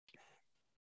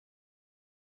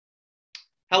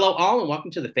Hello, all, and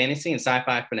welcome to the Fantasy and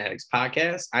Sci-Fi Fanatics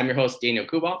podcast. I'm your host, Daniel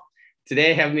Kubal.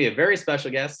 Today, I have me a very special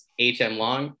guest, H.M.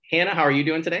 Long. Hannah, how are you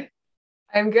doing today?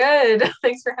 I'm good.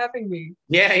 Thanks for having me.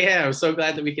 Yeah. I'm so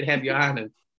glad that we could have you on.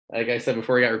 And like I said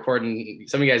before we got recording,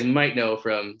 some of you guys might know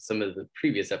from some of the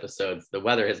previous episodes, the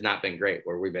weather has not been great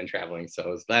where we've been traveling. So I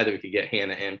was glad that we could get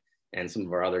Hannah in and some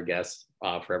of our other guests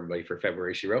for everybody for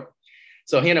February She Wrote.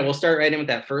 So Hannah, we'll start right in with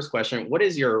that first question. What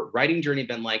has your writing journey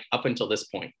been like up until this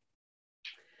point?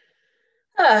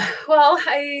 I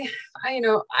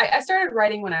started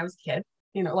writing when I was a kid,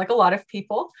 like a lot of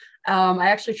people. I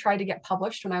actually tried to get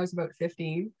published when I was about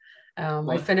 15.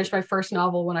 I finished my first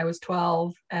novel when I was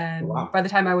 12. And Wow. by the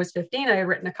time I was 15, I had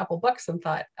written a couple books and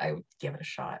thought I would give it a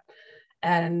shot.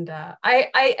 And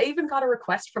I even got a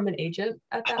request from an agent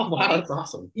at that Wow, point. that's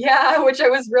awesome. Yeah, which I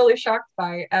was really shocked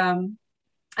by. I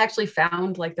actually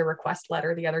found like the request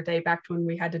letter the other day back to when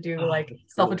we had to do like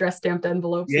self-addressed stamped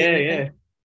envelopes and everything.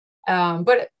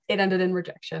 But it ended in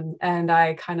rejection, and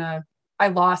I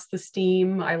lost the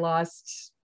steam. I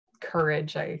lost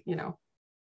courage. I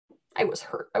was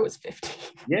hurt. I was 15.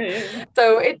 Yeah.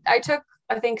 So I took,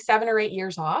 I think, 7 or 8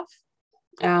 years off.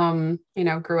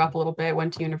 Grew up a little bit,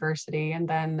 went to university, and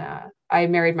then I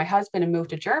married my husband and moved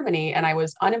to Germany, and I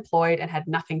was unemployed and had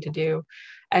nothing to do.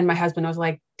 And my husband was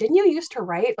like, "Didn't you used to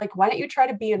write? Like, why don't you try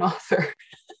to be an author?"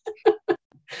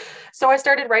 So I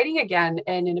started writing again,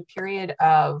 and in a period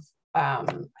of,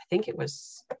 I think it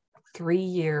was 3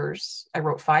 years, I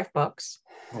wrote 5 books.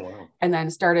 Oh, wow. And then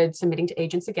started submitting to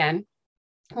agents again,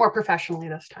 more professionally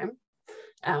this time.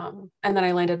 And then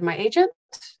I landed my agent,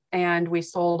 and we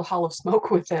sold Hall of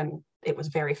Smoke within, it was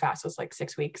very fast. It was like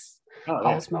 6 weeks.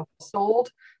 Hall of Smoke sold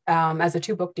as a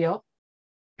 2-book deal.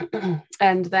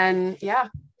 And then,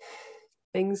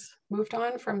 things moved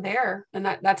on from there. And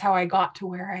that's how I got to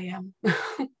where I am.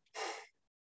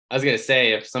 I was gonna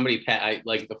say, if somebody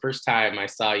like the first time I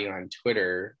saw you on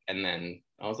Twitter, and then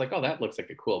I was like, oh, that looks like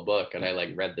a cool book, and I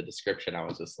like read the description, I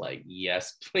was just like,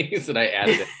 yes, please, and I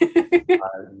added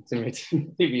it to my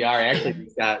TBR. I actually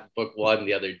got book 1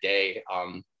 the other day.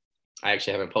 I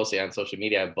actually haven't posted it on social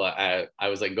media, but I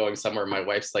was like going somewhere. My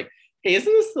wife's like, hey,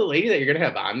 isn't this the lady that you're gonna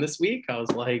have on this week? I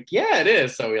was like, yeah, it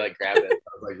is. So we like grabbed it.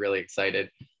 I was like really excited.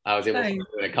 I was able to talk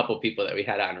to a couple people that we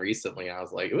had on recently. I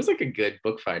was like, it was like a good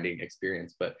book finding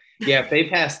experience. But yeah, if they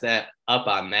pass that up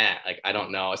on that, like, I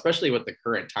don't know, especially with the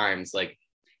current times. Like,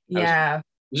 I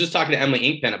was just talking to Emily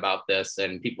Inkpen about this,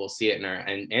 and people see it in our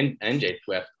and J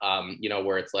Swift,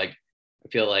 where it's like, I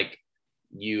feel like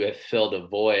you have filled a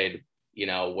void,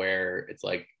 where it's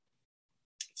like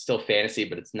still fantasy,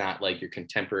 but it's not like your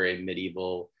contemporary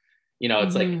medieval,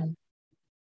 it's like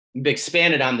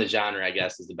expanded on the genre, I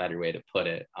guess is the better way to put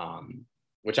it.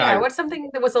 What's something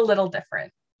that was a little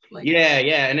different. Like,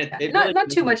 and it not really, not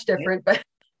too much different, but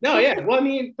no, yeah. Well, I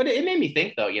mean, but it made me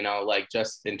think though, like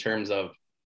just in terms of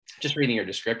just reading your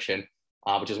description,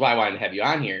 which is why I wanted to have you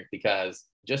on here, because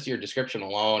just your description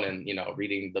alone and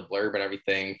reading the blurb and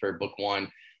everything for book 1,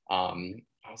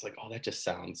 I was like, oh, that just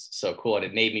sounds so cool, and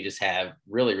it made me just have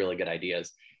really, really good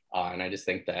ideas. And I just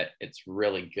think that it's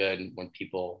really good when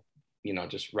people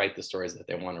just write the stories that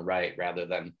they want to write rather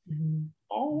than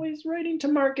always writing to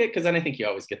market, because then I think you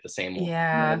always get the same one.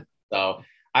 Yeah. So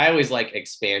I always like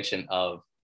expansion of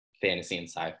fantasy and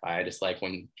sci-fi. I just like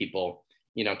when people,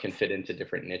 can fit into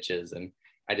different niches. And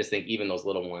I just think even those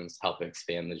little ones help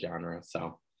expand the genre.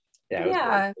 So yeah.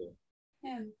 Really cool.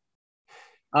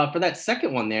 Yeah. For that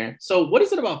second one there, so what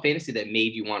is it about fantasy that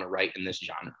made you want to write in this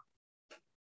genre?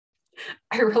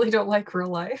 I really don't like real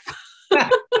life.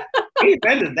 We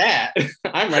invented that.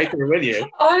 I'm right there with you.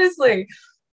 Honestly.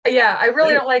 Yeah, I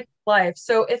really don't like life.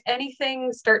 So if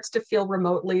anything starts to feel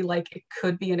remotely like it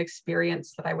could be an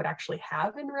experience that I would actually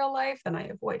have in real life, then I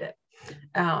avoid it.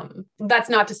 That's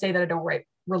not to say that I don't write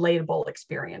relatable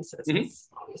experiences.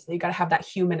 Obviously, you got to have that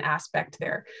human aspect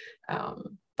there.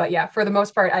 But yeah, for the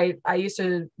most part, I used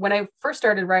to, when I first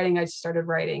started writing, I started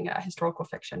writing historical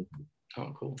fiction.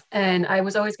 Oh, cool. And I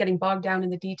was always getting bogged down in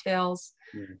the details.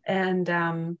 And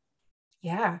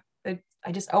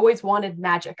I just always wanted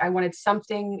magic. I wanted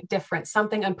something different,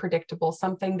 something unpredictable,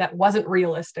 something that wasn't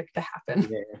realistic to happen.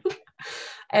 Yeah.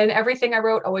 And everything I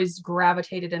wrote always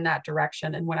gravitated in that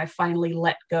direction. And when I finally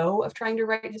let go of trying to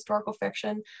write historical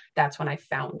fiction, that's when I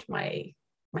found my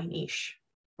niche.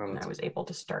 And I was able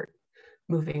to start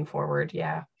moving forward.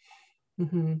 Yeah.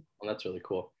 Well, that's really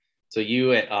cool. So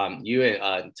you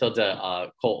and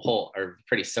Tilda Colt Holt are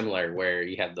pretty similar, where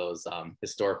you have those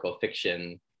historical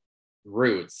fiction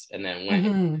roots and then went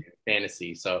into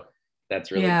fantasy. So that's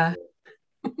really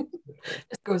cool.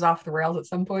 Just goes off the rails at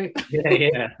some point.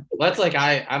 Yeah. Well, that's like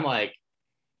I'm like,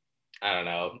 I don't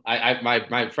know.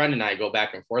 My friend and I go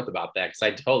back and forth about that because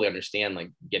I totally understand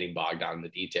like getting bogged down in the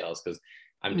details because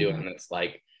I'm doing this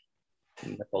like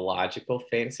mythological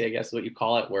fantasy, I guess is what you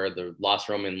call it, where the Lost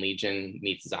Roman Legion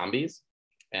meets zombies,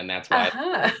 and that's why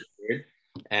it's weird.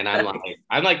 And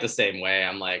I'm like the same way.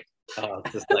 I'm like, oh,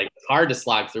 it's just like it's hard to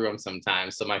slog through them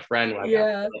sometimes. So my friend, like,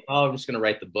 Yeah. like, oh, I'm just gonna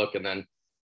write the book and then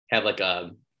have like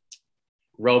a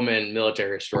Roman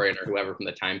military historian or whoever from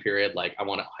the time period. Like, I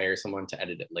want to hire someone to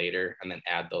edit it later and then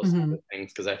add those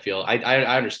things because I feel I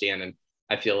understand and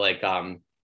I feel like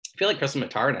Crystal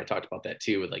Matar and I talked about that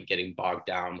too with like getting bogged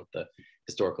down with the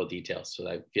historical details. So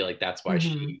I feel like that's why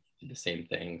she did the same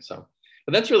thing. So,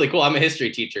 but that's really cool. I'm a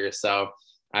history teacher, so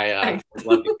I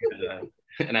love to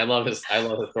and I love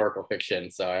historical fiction.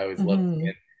 So I always love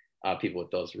seeing people with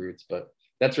those roots. But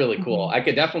that's really cool. I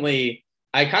could definitely.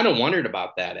 I kind of wondered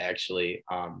about that actually,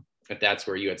 if that's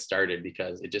where you had started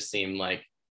because it just seemed like,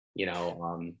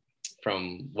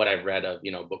 from what I've read of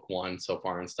book one so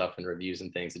far and stuff and reviews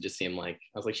and things, it just seemed like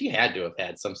I was like she had to have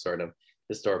had some sort of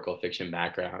historical fiction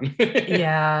background.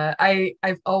 Yeah,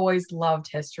 I've always loved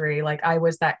history. Like I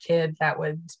was that kid that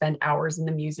would spend hours in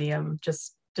the museum,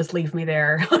 just leave me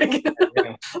there. Like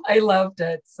Yeah. I loved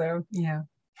it. So yeah.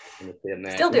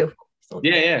 Still do.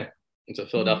 Yeah. It's a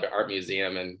Philadelphia Art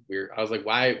Museum, and I was like,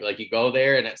 why? Like, you go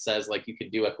there, and it says like you could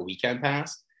do like a weekend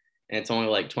pass, and it's only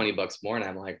like $20 more. And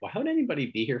I'm like, why would anybody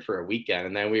be here for a weekend?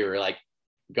 And then we were like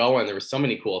going. There were so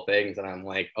many cool things, and I'm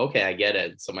like, okay, I get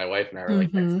it. So my wife and I were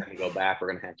like, next time we go back,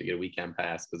 we're gonna have to get a weekend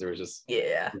pass because there was just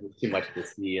too much to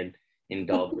see and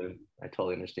indulge in. I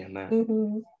totally understand that.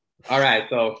 All right,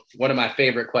 so one of my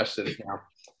favorite questions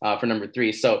now for number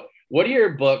 3. So, what are your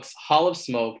books, Hall of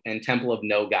Smoke and Temple of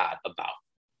No God, about?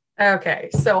 Okay,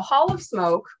 so Hall of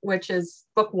Smoke, which is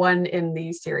book 1 in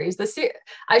the series.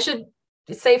 I should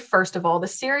say first of all, the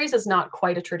series is not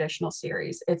quite a traditional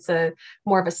series. It's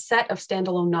more of a set of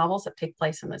standalone novels that take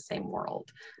place in the same world.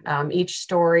 Each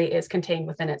story is contained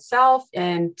within itself,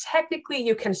 and technically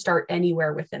you can start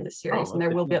anywhere within the series, and there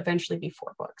will eventually be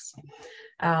 4 books.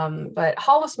 But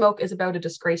Hall of Smoke is about a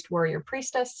disgraced warrior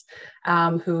priestess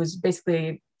who's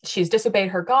basically she's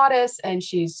disobeyed her goddess and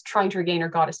she's trying to regain her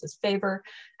goddess's favor,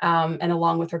 and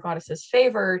along with her goddess's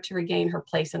favor to regain her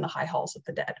place in the high halls of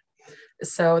the dead.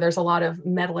 So there's a lot of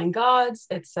meddling gods.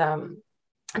 It's a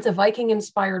Viking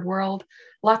inspired world,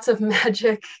 lots of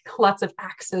magic, lots of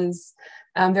axes,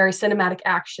 very cinematic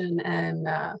action, and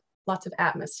lots of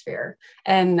atmosphere.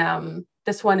 And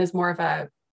this one is more of a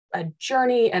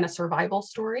journey and a survival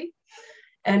story.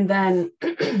 And then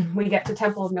we get to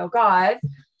Temple of No God.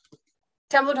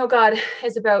 Temple of No God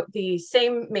is about the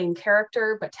same main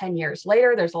character, but 10 years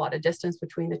later. There's a lot of distance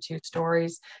between the 2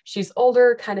 stories. She's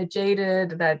older, kind of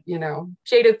jaded,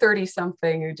 jaded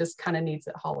 30-something who just kind of needs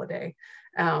a holiday.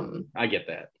 I get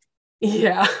that.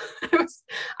 Yeah.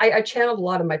 I channeled a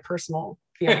lot of my personal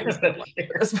feelings.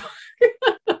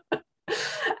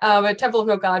 But Temple of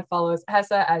No God follows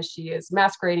Hessa as she is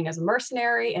masquerading as a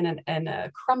mercenary in a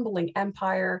crumbling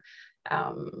empire.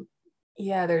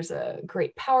 There's a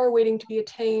great power waiting to be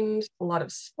attained, a lot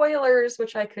of spoilers,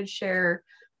 which I could share.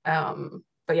 But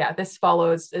yeah,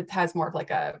 it has more of like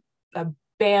a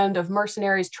band of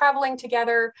mercenaries traveling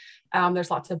together. There's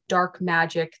lots of dark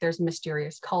magic. There's a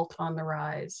mysterious cult on the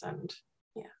rise.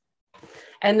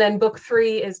 And then book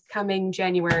 3 is coming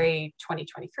January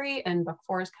 2023, and book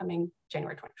 4 is coming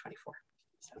January 2024.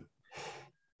 So.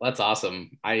 That's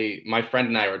awesome. My friend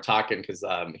and I were talking because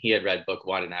he had read book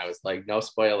 1 and I was like, no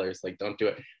spoilers, like don't do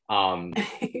it.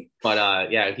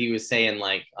 But he was saying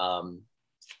like,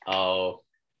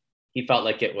 he felt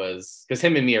like it was because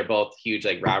him and me are both huge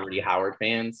like Robert E. Howard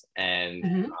fans,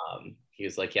 and he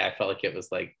was like, yeah, I felt like it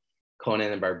was like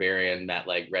Conan the Barbarian that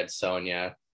like read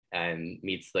Sonya and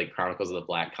meets like Chronicles of the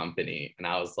Black Company, and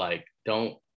I was like,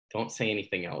 don't say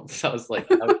anything else. I was like,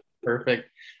 that was perfect.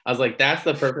 I was like, that's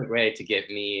the perfect way to get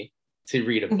me to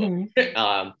read a book.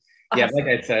 Awesome. Like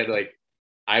I said, like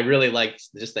I really liked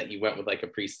just that you went with like a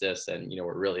priestess and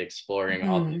we're really exploring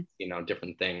all these,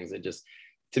 different things. It just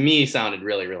to me sounded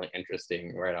really, really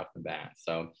interesting right off the bat.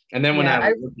 So, and then when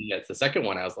I was looking at the second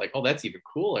one, I was like, oh, that's even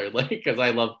cooler. Like, because I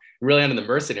love really into the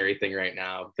mercenary thing right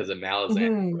now because of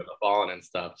Malazan, the Fallen and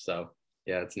stuff. So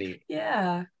yeah, it's neat.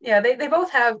 Yeah. They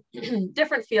both have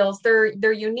different feels.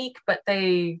 They're unique, but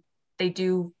they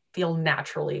do feel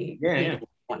naturally with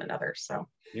one another. So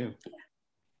yeah.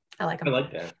 I like them. I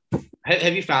like that.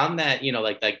 Have you found that,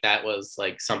 like that was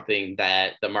like something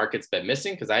that the market's been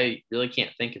missing? Because I really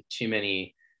can't think of too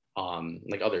many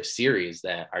like other series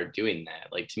that are doing that.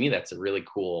 Like to me, that's a really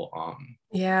cool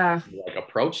like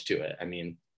approach to it. I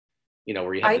mean, you know,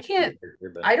 where you have I the can't,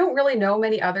 character, but I don't really know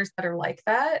many others that are like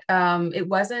that. It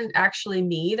wasn't actually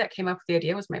me that came up with the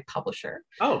idea, it was my publisher.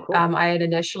 oh, cool. I had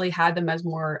initially had them as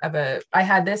more of I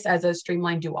had this as a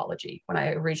streamlined duology when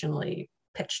I originally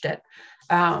pitched it.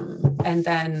 And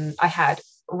then I had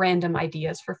random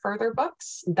ideas for further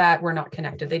books that were not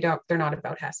connected. They're not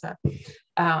about Hessa.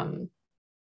 Um,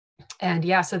 and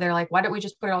yeah, so they're like, why don't we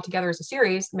just put it all together as a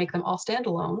series, make them all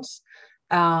standalones,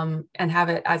 and have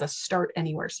it as a Start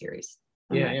Anywhere series.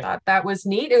 And Yeah, I yeah. thought that was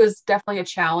neat. It was definitely a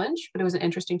challenge, but it was an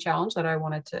interesting challenge that I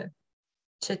wanted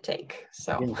to take.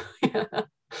 So Yeah. yeah.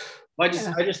 Well,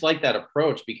 Yeah. I just like that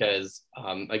approach because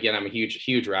again, I'm a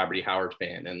huge Robert E. Howard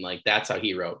fan, and like that's how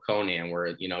he wrote Conan,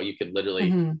 where you know you could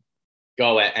literally Mm-hmm.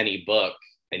 go at any book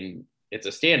and it's a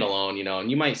standalone, you know,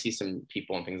 and you might see some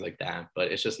people and things like that,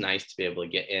 but it's just nice to be able to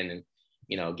get in and,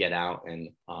 you know, get out and,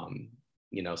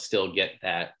 you know, still get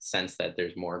that sense that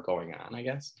there's more going on, I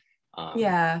guess.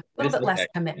 Yeah, a I little just bit like less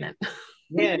that. commitment.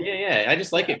 Yeah. I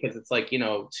just like Yeah. it because it's like, you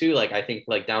know, too, like I think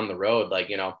like down the road, like,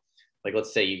 you know, like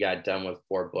let's say you got done with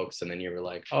 4 books and then you were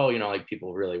like, oh, you know, like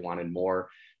people really wanted more.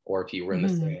 Or if you were in the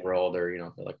Mm-hmm. same world, or, you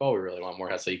know, they're like, oh, we really want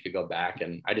more. So you could go back.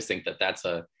 And I just think that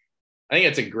I think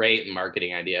it's a great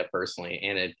marketing idea personally.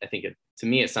 And I think to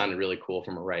me, it sounded really cool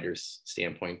from a writer's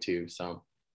standpoint too. So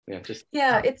yeah, just,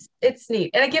 Yeah, it's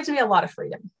neat. And it gives me a lot of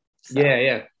freedom. So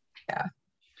yeah. yeah.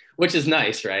 Which is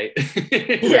nice, right?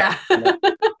 Right. Yeah.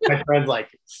 My friend's like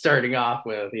starting off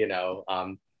with, you know,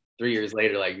 3 years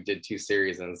later, like did 2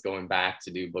 series and is going back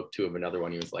to do book 2 of another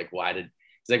one. He was like, why didn't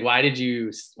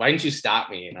you stop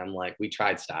me? And I'm like, we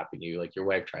tried stopping you. Like your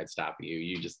wife tried stopping you.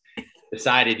 You just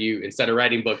decided instead of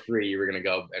writing book 3, you were going to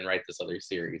go and write this other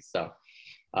series. So,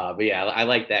 but yeah, I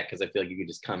like that because I feel like you could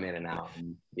just come in and out.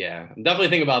 And yeah, I'm definitely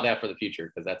thinking about that for the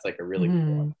future because that's like a really cool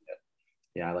Mm-hmm. idea.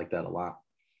 Yeah, I like that a lot.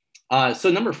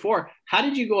 So number 4, how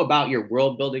did you go about your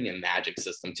world building and magic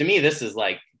system? To me, this is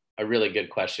like a really good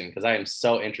question because I am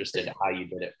so interested in how you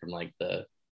did it from like the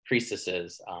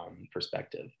priestesses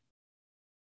perspective.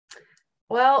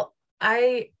 Well,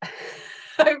 I'm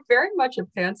very much a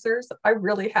pantser, so I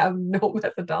really have no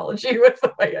methodology with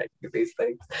the way I do these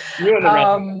things. You and the rest,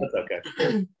 Um, that's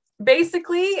okay.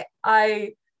 Basically,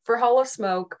 for Hall of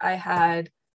Smoke, I had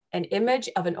an image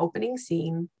of an opening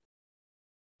scene,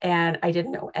 and I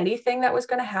didn't know anything that was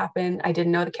going to happen. I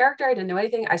didn't know the character. I didn't know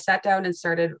anything. I sat down and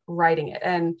started writing it,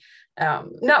 and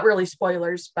not really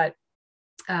spoilers, but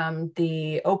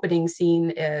the opening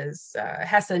scene is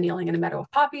Hessa kneeling in a meadow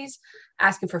of poppies,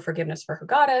 asking for forgiveness for her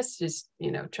goddess, just, you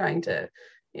know, trying to,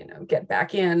 you know, get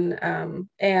back in.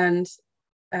 And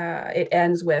it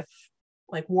ends with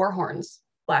like war horns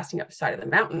blasting up the side of the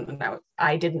mountain. And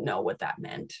I didn't know what that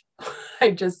meant.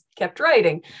 I just kept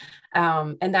writing.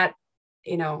 And that,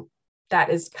 you know,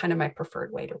 that is kind of my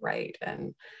preferred way to write.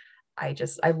 And I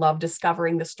love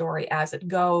discovering the story as it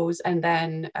goes. And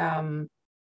then,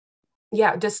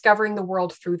 discovering the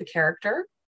world through the character.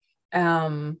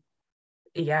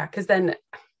 Because then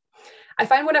I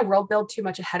find when I world build too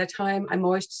much ahead of time, I'm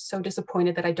always so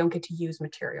disappointed that I don't get to use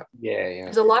material. Yeah.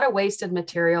 There's a lot of wasted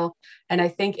material, and I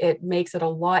think it makes it a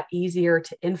lot easier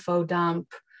to info dump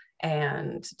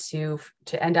and to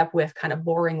end up with kind of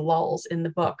boring lulls in the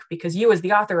book, because you as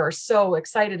the author are so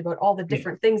excited about all the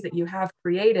different things that you have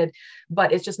created,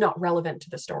 but it's just not relevant to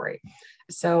the story.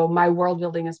 So my world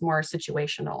building is more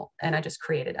situational, and I just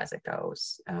create it as it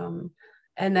goes.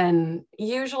 And then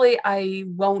usually I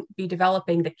won't be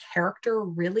developing the character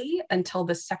really until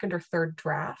the second or third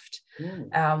draft,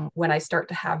 when I start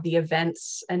to have the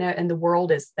events and the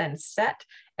world is then set,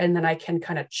 and then I can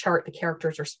kind of chart the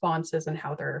characters' responses and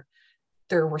how they're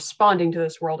responding to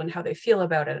this world and how they feel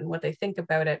about it and what they think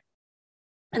about it.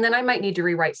 And then I might need to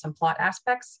rewrite some plot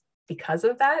aspects because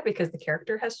of that, because the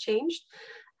character has changed.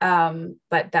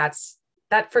 But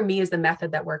that for me is the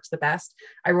method that works the best.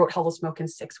 I wrote Hall of Smoke in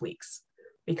 6 weeks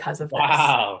because of this.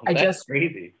 Wow, that's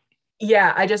crazy.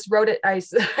 Yeah, I just wrote it. I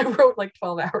wrote like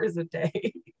 12 hours a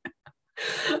day.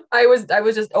 I was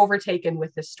just overtaken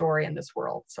with this story and this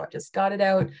world. So I just got it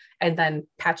out and then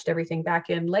patched everything back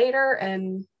in later,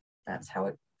 and that's how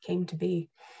it came to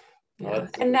be. Yeah.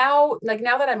 And now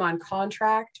that I'm on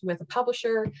contract with a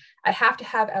publisher, I have to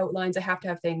have outlines. I have to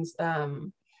have things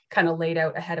kind of laid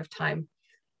out ahead of time.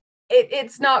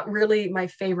 It's not really my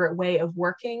favorite way of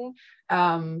working,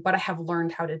 but I have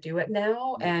learned how to do it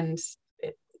now. And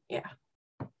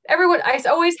I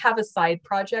always have a side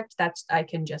project that I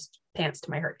can just pants to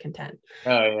my heart content.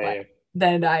 Oh yeah.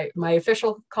 Then my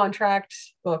official contract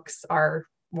books are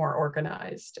more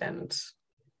organized, and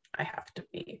I have to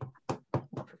be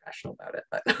more professional. professional about it,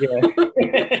 but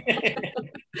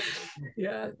Yeah.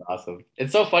 yeah. That's awesome.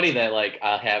 It's so funny that like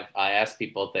I ask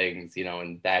people things,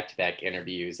 in back-to-back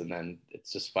interviews, and then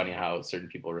it's just funny how certain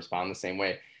people respond the same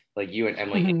way. Like you and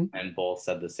Emily Mm-hmm. and both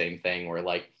said the same thing, where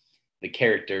like the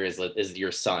character is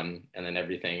your son, and then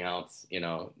everything else,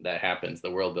 that happens,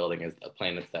 the world building is the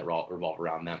planets that revolve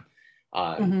around them.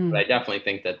 But Mm-hmm. I definitely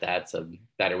think that that's a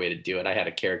better way to do it. I had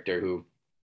a character who,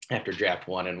 after draft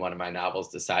one in one of my novels,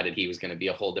 decided he was going to be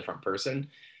a whole different person,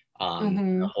 a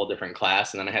Mm-hmm. whole different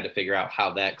class. And then I had to figure out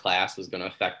how that class was going to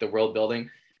affect the world building.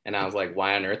 And I was like,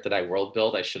 why on earth did I world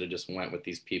build? I should have just went with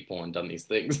these people and done these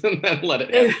things and then let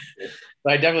it happen.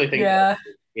 But I definitely think that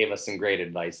Yeah. gave us some great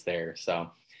advice there. So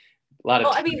a lot of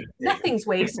Well, I time. mean, nothing's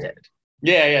wasted.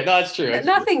 Yeah, no, that's true.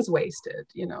 Nothing's wasted,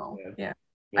 Yeah, Yeah.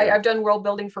 yeah. I've done world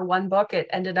building for one book. It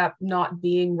ended up not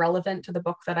being relevant to the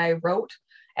book that I wrote,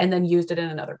 and then used it in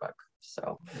another book.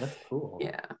 So, That's cool.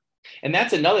 yeah. And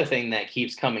that's another thing that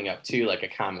keeps coming up too, like a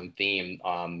common theme.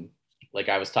 Like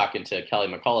I was talking to Kelly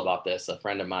McCall about this. A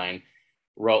friend of mine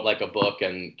wrote like a book,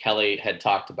 and Kelly had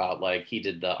talked about like he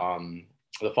did the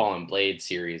Fallen Blade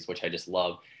series, which I just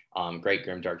love. Great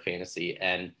grim dark fantasy,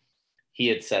 and he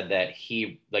had said that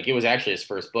he like it was actually his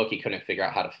first book. He couldn't figure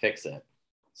out how to fix it.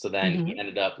 So then he Mm-hmm.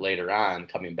 ended up later on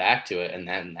coming back to it, and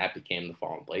then that became the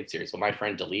Fallen Blade series. So my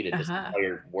friend deleted his Uh-huh.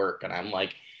 entire work, and I'm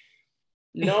like,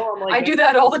 no, I'm like, I do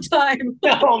that all the time.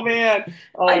 oh man,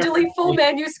 oh I that delete hurts full me.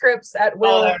 manuscripts at Oh,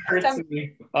 will. that hurts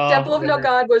me. Oh, Temple of that No hurts.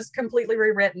 God was completely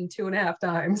rewritten 2.5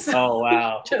 times. Oh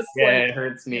wow. Just Yeah, like, it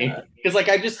hurts me yeah. because like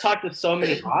I just talked to so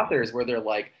many authors where they're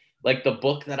like the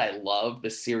book that I love, the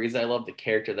series I love, the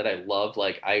character that I love.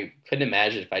 Like I couldn't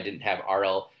imagine if I didn't have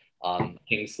R.L.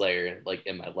 Kingslayer like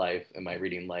in my life, in my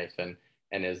reading life, and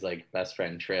his like best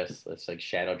friend Triss, that's like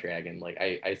Shadow Dragon. Like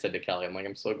I said to Kelly, I'm like,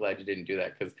 I'm so glad you didn't do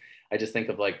that because I just think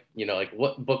of like, like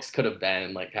what books could have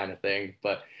been, like kind of thing.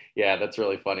 But yeah, that's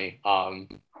really funny.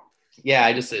 Yeah,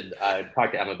 I just said I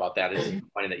talked to Emma about that. It's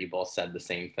funny that you both said the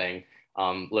same thing,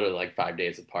 literally like 5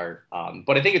 days apart.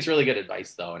 But I think it's really good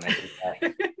advice though, and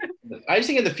I just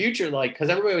think in the future, like, because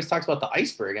everybody always talks about the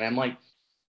iceberg, and I'm like,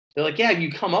 they're like, yeah, you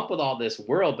come up with all this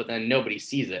world, but then nobody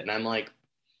sees it, and I'm like,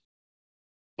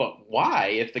 but why?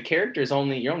 If the character is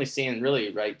you're only seeing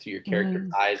really right through your character's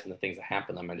Mm. eyes and the things that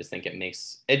happen to them. I just think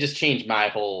it just changed my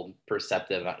whole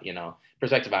perspective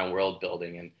on world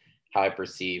building and how I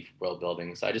perceive world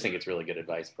building. So I just think it's really good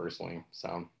advice personally.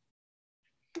 So,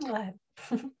 What?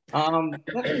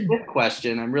 this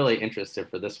question, I'm really interested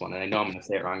for this one, and I know I'm going to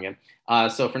say it wrong again.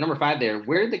 So for number 5 there,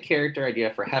 where did the character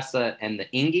idea for Hessa and the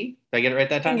Ingi? Did I get it right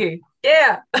that time? Kingy.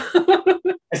 Yeah.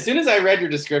 As soon as I read your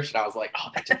description, I was like, oh,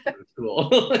 that's just really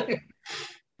cool.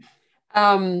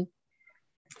 um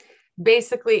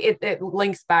Basically it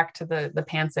links back to the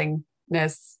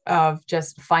pantsingness of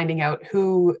just finding out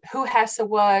who Hessa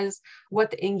was, what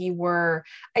the Ingi were.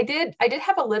 I did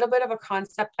have a little bit of a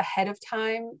concept ahead of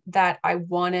time that I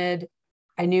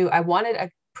knew I wanted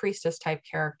a priestess type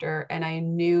character, and I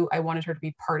knew I wanted her to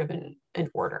be part of an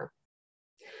order.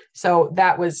 So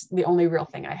that was the only real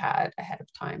thing I had ahead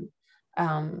of time.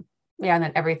 Yeah, and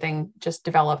then everything just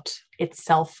developed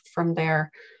itself from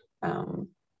there. um,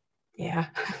 yeah.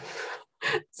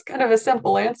 It's kind of a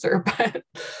simple answer, but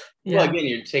Well, yeah. again,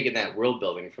 you're taking that world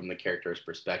building from the character's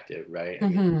perspective, right? I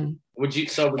mean, Mm-hmm. would you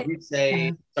say,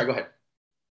 Yeah. sorry, go ahead.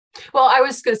 Well, I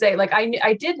was going to say, like,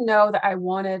 I did know that I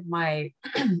wanted my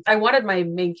I wanted my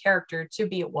main character to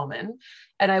be a woman,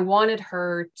 and I wanted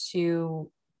her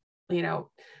to, you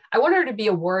know, I wanted her to be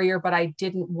a warrior, but I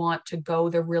didn't want to go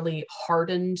the really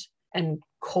hardened and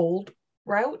cold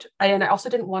route. And I also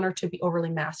didn't want her to be overly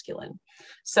masculine.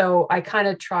 So I kind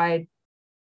of tried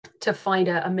to find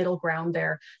a middle ground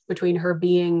there between her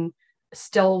being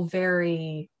still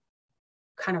very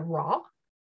kind of raw,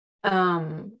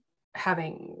 um,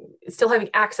 having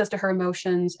access to her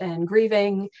emotions and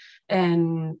grieving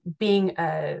and being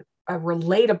a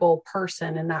relatable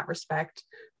person in that respect,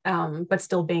 but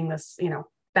still being this,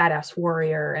 badass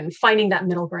warrior, and finding that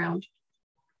middle ground.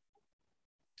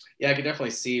 Yeah, I could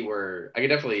definitely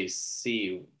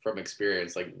see from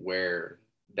experience like where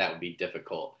that would be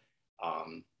difficult.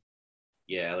 Um,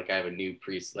 yeah, like I have a new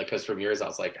priest, like because from yours I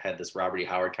was like I had this Robert E.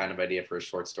 Howard kind of idea for a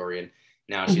short story, and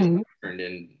now she's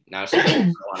Mm-hmm. now she's like, I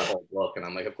want a whole book, and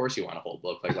I'm like, of course you want a whole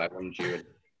book, like why wouldn't you?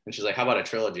 And she's like, how about a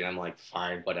trilogy? And I'm like,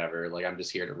 fine, whatever. Like I'm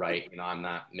just here to write, I'm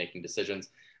not making decisions.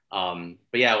 But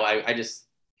yeah, well, I just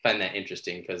find that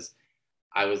interesting because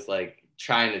I was like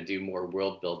trying to do more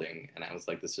world building, and I was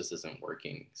like, this just isn't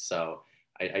working. So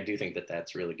I do think that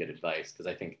that's really good advice because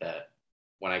I think that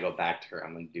when I go back to her,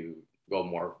 I'm going to go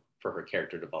more for her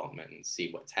character development and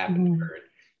see what's happened to Mm-hmm. her.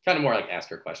 kind of more like ask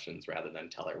her questions rather than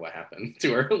tell her what happened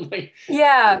to her. Like,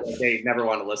 Yeah, they never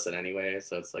want to listen anyway,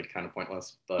 so it's like kind of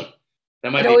pointless. But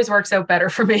that might it be. always works out better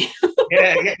for me.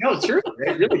 Yeah, no, it's true.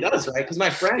 It really does, right? Because my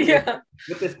friend Yeah.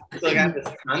 with this, so I got this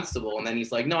constable, and then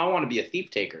he's like, "No, I want to be a thief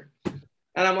taker,"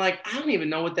 and I'm like, "I don't even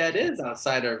know what that is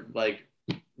outside of like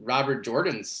Robert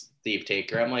Jordan's thief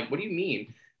taker." I'm like, "What do you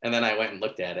mean?" And then I went and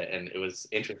looked at it, and it was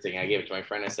interesting. I gave it to my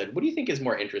friend. I said, "What do you think is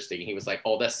more interesting?" And he was like,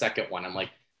 "Oh, the second one." I'm like,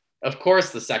 "Of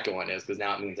course, the second one is, because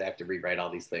now it means I have to rewrite all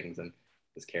these things and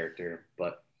this character."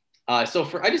 But so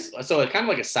kind of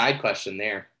like a side question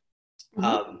there.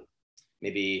 Mhm.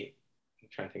 Maybe I'm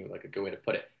trying to think of like a good way to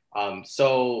put it.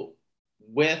 So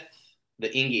with the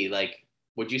Ingi, like,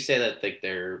 would you say that like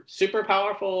they're super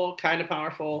powerful, kind of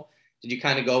powerful? Did you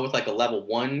kind of go with like a level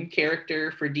 1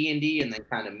 character for D&D and then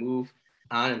kind of move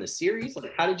on in the series?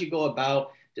 Like, how did you go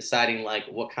about deciding like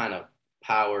what kind of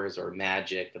powers or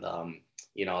magic,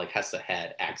 like Hessa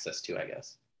had access to, I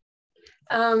guess?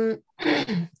 Um,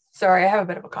 sorry, I have a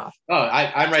bit of a cough. Oh,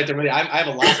 I'm right there with you. I have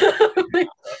a lot. If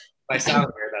I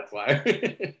sound weird, that's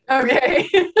why. Okay.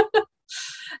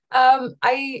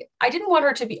 I didn't want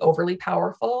her to be overly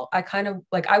powerful. I kind of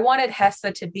like I wanted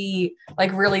Hessa to be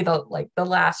like really the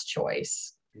last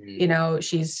choice. You know,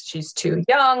 she's too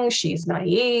young, she's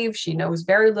naive, she knows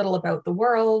very little about the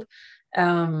world.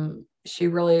 She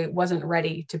really wasn't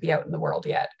ready to be out in the world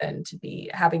yet and to be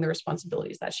having the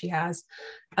responsibilities that she has.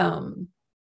 Um,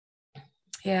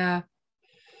 yeah.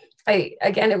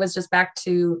 It was just back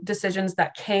to decisions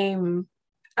that came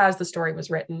as the story was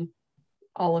written,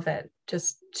 all of it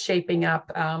just shaping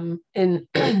up in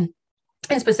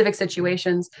in specific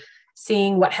situations,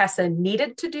 seeing what Hessa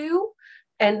needed to do,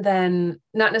 and then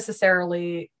not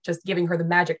necessarily just giving her the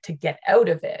magic to get out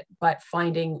of it, but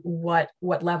finding what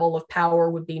level of power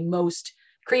would be most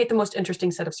create the most interesting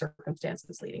set of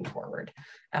circumstances leading forward.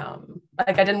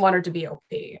 Like I didn't want her to be OP.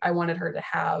 I wanted her to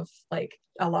have like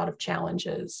a lot of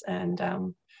challenges, and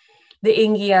the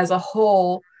Ingi as a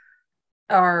whole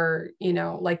are,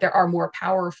 like there are more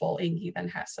powerful Ingi than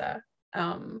Hessa.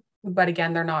 But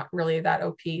again, they're not really that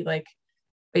OP. Like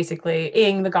basically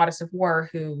Ing, the goddess of war,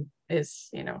 who is,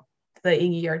 the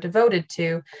Ingi are devoted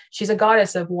to, she's a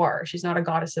goddess of war. She's not a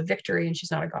goddess of victory, and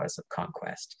she's not a goddess of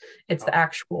conquest. It's the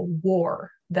actual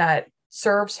war that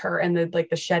serves her, and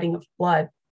the shedding of blood.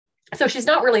 So she's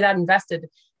not really that invested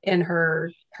in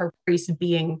her priest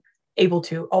being able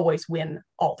to always win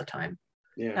all the time.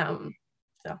 Yeah.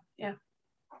 So yeah.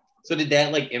 So did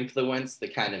that like influence the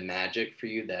kind of magic for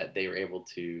you that they're able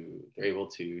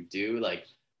to do? Like,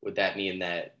 would that mean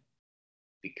that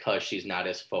because she's not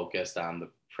as focused on the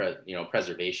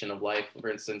preservation of life, for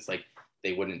instance, like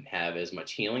they wouldn't have as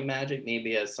much healing magic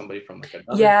maybe as somebody from like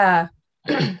another? Yeah.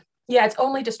 Yeah, it's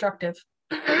only destructive.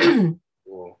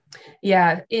 Cool.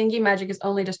 Yeah, Ingi magic is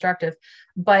only destructive,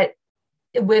 but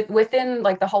within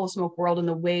like the Hall of Smoke world and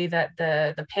the way that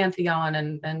the pantheon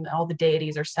and all the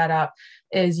deities are set up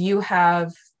is you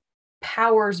have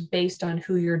powers based on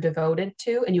who you're devoted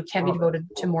to, and you can't be devoted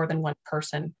to more than one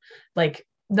person. Like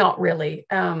not really.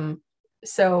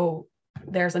 So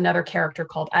there's another character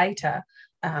called Aita,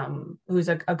 who's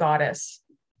a goddess,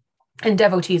 and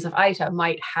devotees of Aita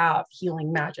might have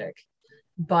healing magic,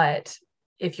 but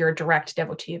if you're a direct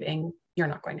devotee of Ing, you're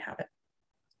not going to have it.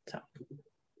 So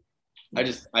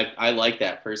I like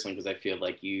that personally, because I feel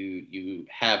like you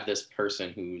have this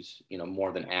person who's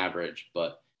more than average,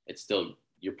 but it's still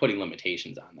you're putting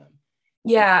limitations on them.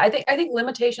 Yeah, I think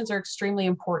limitations are extremely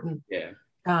important. Yeah.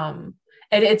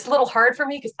 And it's a little hard for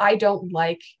me because I don't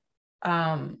like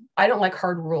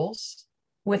hard rules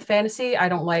with fantasy. I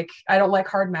don't like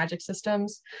hard magic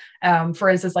systems. For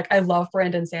instance, like I love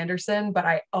Brandon Sanderson, but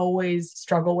I always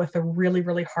struggle with the really,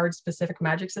 really hard specific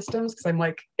magic systems because I'm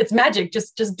like, it's magic,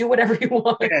 just do whatever you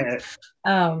want.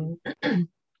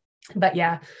 But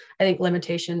yeah, I think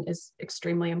limitation is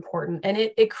extremely important, and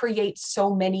it creates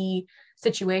so many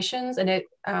situations, and it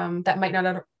that might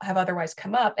not have otherwise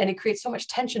come up, and it creates so much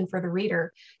tension for the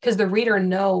reader because the reader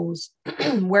knows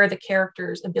where the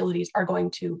character's abilities are going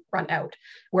to run out,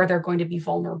 where they're going to be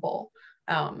vulnerable.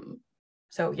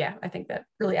 So yeah, I think that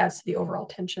really adds to the overall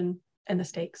tension and the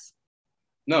stakes.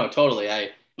 No, totally.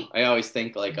 I always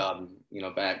think like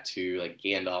back to like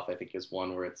Gandalf, I think is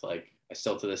one where it's like I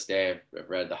still to this day I've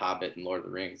read The Hobbit and Lord of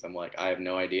the Rings. I'm like I have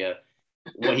no idea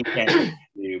what he can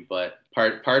do, but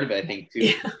part of it I think too,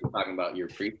 Yeah. talking about your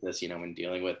priestess, when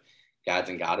dealing with gods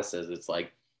and goddesses, it's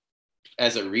like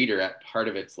as a reader, part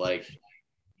of it's like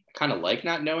kind of like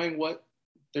not knowing what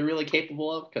they're really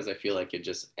capable of, because I feel like it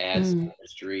just adds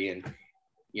mystery, and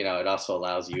it also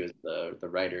allows you as the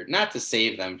writer not to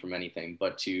save them from anything,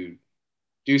 but to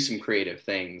do some creative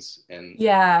things and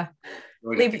Yeah.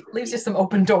 really Leaves you some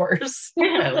open doors.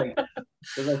 yeah, like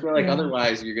because I feel like Yeah.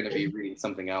 otherwise you're gonna be reading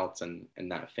something else and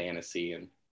not fantasy. And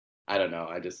I don't know.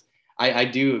 I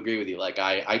do agree with you. Like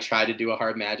I try to do a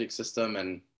hard magic system,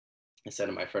 and I said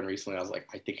to my friend recently, I was like,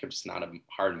 I think I'm just not a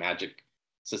hard magic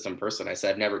system person. I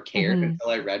said I've never cared Hmm. until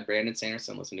I read Brandon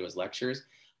Sanderson, listened to his lectures.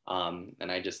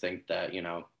 And I just think that,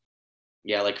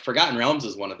 yeah, like Forgotten Realms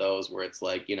is one of those where it's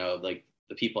like, like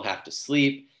the people have to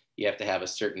sleep, you have to have a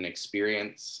certain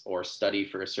experience or study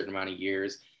for a certain amount of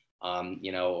years,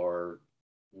 or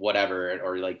whatever,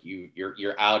 or like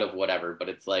you're out of whatever. But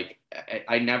it's like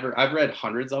I've read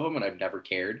hundreds of them and I've never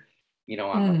cared, on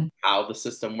like Mm, how the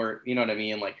system worked. You know what I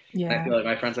mean? Like, and I yeah. feel like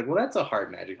my friends like, well, that's a hard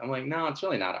magic. I'm like, no, it's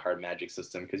really not a hard magic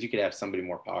system because you could have somebody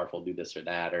more powerful do this or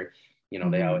that, or they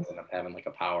Hmm. always end up having like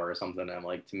a power or something. And I'm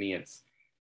like, to me, it's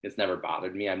never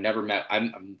bothered me. I've never met.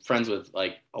 I'm friends with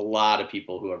like a lot of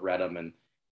people who have read them, and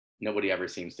nobody ever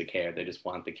seems to care. They just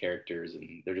want the characters,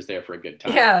 and they're just there for a good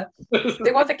time. Yeah.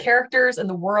 They want the characters and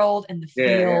the world and the Yeah,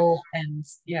 yeah, feel and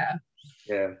yeah.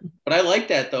 yeah. But I like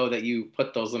that though that you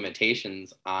put those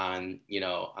limitations on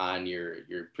on your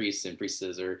priests and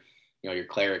priestesses, or your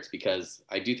clerics, because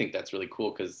I do think that's really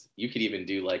cool because you could even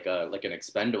do like an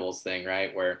Expendables thing,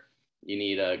 right, where you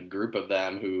need a group of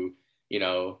them who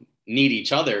need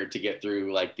each other to get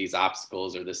through like these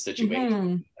obstacles or this situation.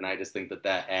 Hmm. And I just think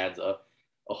that adds a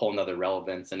whole nother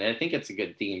relevance, and I think it's a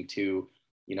good theme too,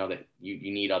 that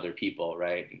you need other people,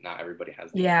 right? Not everybody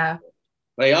has the Yeah.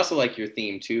 but I also like your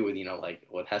theme too, with like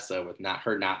with Hessa, with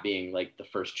not being like the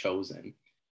first chosen.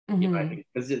 I Hmm. think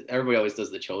because everybody always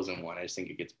does the chosen one. I just think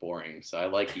it gets boring. So I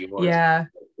like yours. Yeah.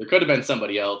 There could have been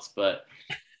somebody else, but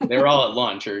they were all at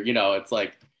lunch, or it's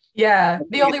like Yeah.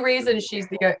 The only reason she's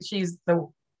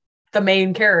the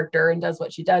main character and does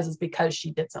what she does is because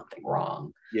she did something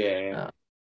wrong. yeah, yeah. Uh,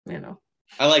 you know.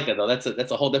 I like that though.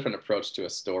 That's a whole different approach to a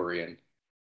story. And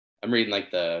I'm reading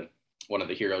like the one of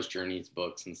the hero's journeys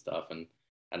books and stuff, and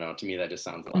I don't know. To me, that just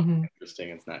sounds a lot Hmm. more interesting.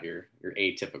 It's not your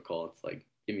atypical. It's like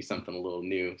give me something a little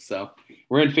new. So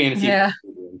we're in fantasy, Yeah.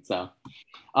 so.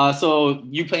 So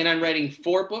you plan on writing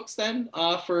 4 books then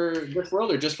for this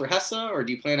world, or just for Hessa, or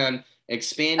do you plan on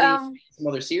expanding Um, some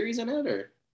other series in it,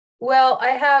 or? well,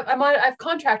 I've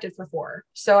contracted for 4.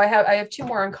 So I have 2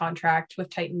 more on contract with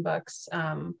Titan Books.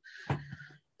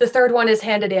 The third one is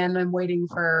handed in. I'm waiting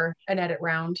for an edit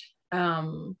round.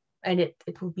 And it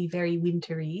will be very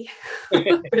wintry,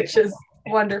 which is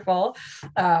wonderful.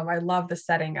 I love the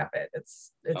setting of it. Oh,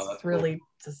 It's that's cool. really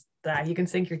just you can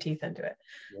sink your teeth into it.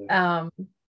 Yeah.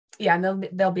 Yeah, and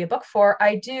there'll be a book 4.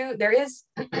 There is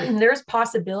there's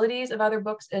possibilities of other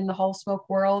books in the Hall of Smoke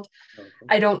world. Okay.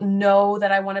 I don't know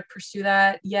that I want to pursue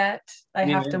that yet. I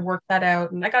Yeah, have to work that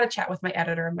out, and I got to chat with my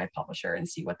editor and my publisher and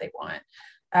see what they want.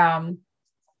 Um,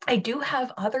 I do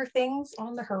have other things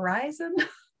on the horizon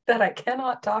that I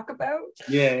cannot talk about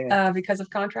yeah, yeah. because of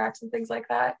contracts and things like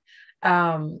that.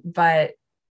 But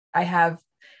I have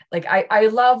I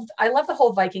love the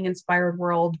whole Viking inspired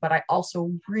world, but I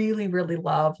also really, really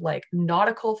love like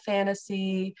nautical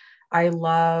fantasy. I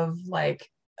love like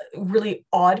really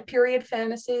odd period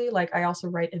fantasy. Like I also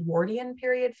write Edwardian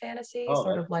period fantasy, Oh,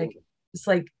 sort that's of like cool. it's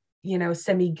like,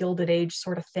 semi Gilded Age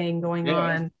sort of thing going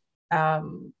Yeah,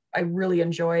 on. I really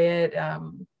enjoy it.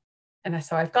 And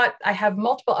so I have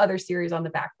multiple other series on the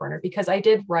back burner because I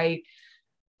did write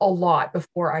a lot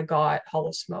before I got Hall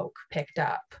of Smoke picked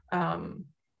up.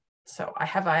 So I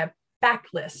have a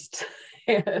backlist.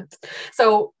 And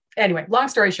so anyway, long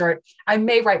story short, I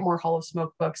may write more Hall of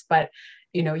Smoke books, but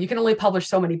you can only publish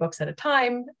so many books at a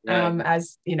time, right.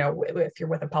 as if you're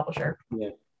with a publisher. Yeah.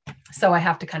 So I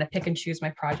have to kind of pick and choose my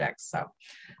projects. So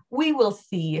we will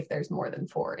see if there's more than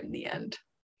 4 in the end.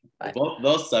 Well, But both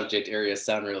those subject areas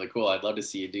sound really cool. I'd love to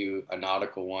see you do a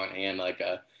nautical one and like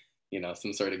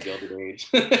some sort of Gilded Age.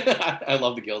 I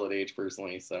love the Gilded Age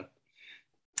personally. So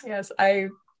yes,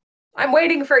 I'm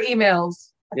waiting for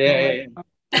emails. yeah, yeah, yeah.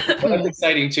 Well, that's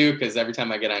exciting too, because every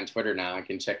time I get on Twitter now, I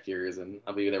can check yours, and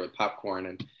I'll be there with popcorn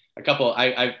and a couple.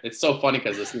 It's so funny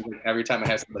because it seems like every time I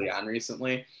have somebody on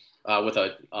recently with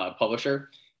a publisher,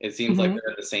 it seems like Mhm.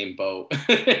 they're in the same boat.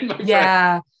 And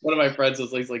Yeah. one of my friends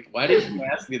was like, "Why didn't you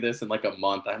ask me this in like a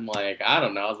month?" I'm like, "I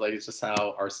don't know." I was like, "It's just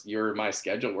how my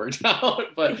schedule worked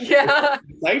out." But Yeah.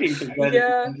 it's exciting because then if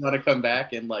Yeah. you want to come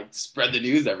back and like spread the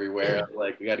news everywhere,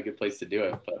 like we got a good place to do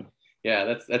it. But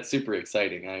yeah, that's super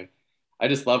exciting. I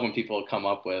just love when people come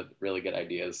up with really good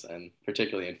ideas, and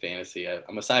particularly in fantasy.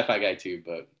 I'm a sci-fi guy too,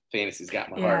 but fantasy's got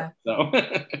my Yeah. heart. So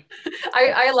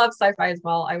I love sci-fi as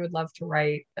well. I would love to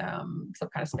write some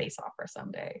kind of space opera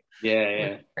someday.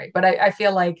 yeah. Right. But I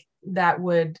feel like that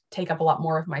would take up a lot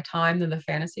more of my time than the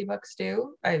fantasy books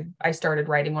do. I started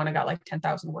writing one, I got like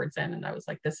 10,000 words in, and I was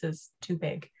like, this is too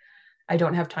big. I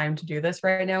don't have time to do this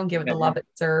right now and give it the love it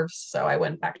deserves. So I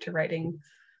went back to writing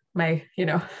my,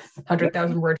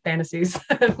 100,000 word fantasies.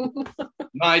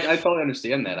 No, I totally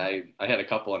understand that. I had a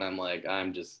couple, and I'm like,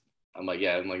 this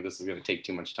is gonna take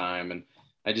too much time, and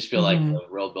I just feel like the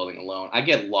world building alone. I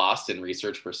get lost in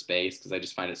research for space because I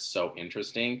just find it so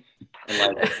interesting.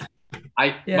 And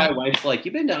like, my wife's like,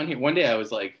 "You've been down here." One day I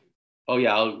was like, "Oh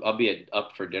yeah, I'll be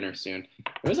up for dinner soon."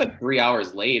 It was like 3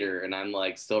 hours later, and I'm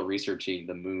like still researching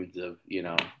the moons of,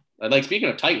 like speaking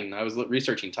of Titan, I was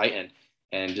researching Titan,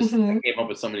 and just I came up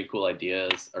with so many cool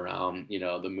ideas around,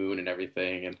 the moon and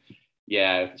everything. And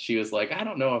yeah, she was like, I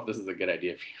don't know if this is a good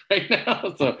idea for you right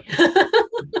now. So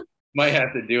might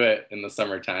have to do it in the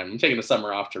summertime. I'm taking the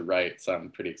summer off to write, so I'm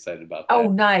pretty excited about that. Oh,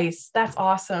 nice. That's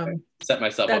awesome. Set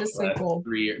myself that up is for so cool.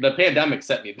 3 years. The pandemic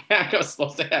set me back. I was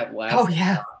supposed to have last. Oh,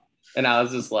 yeah. And I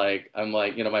was just like,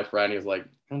 my friend, he was like,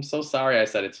 I'm so sorry. I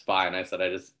said, it's fine. I said, I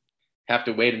just have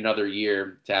to wait another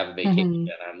year to have a vacation.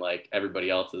 And I'm like, everybody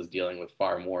else is dealing with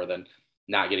far more than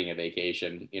not getting a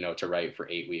vacation, to write for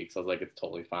 8 weeks. I was like, it's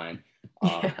totally fine.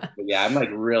 But yeah, I'm like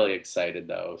really excited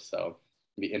though. So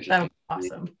it'll be interesting.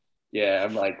 Awesome. Yeah,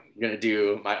 I'm like gonna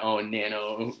do my own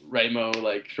NaNoWriMo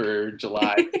like for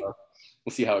July. So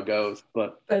we'll see how it goes.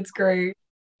 But that's great.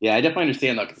 Yeah, I definitely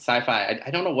understand though. Sci-fi,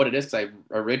 I don't know what it is because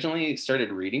I originally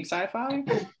started reading sci-fi.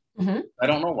 I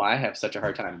don't know why I have such a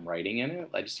hard time writing in it.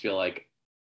 I just feel like,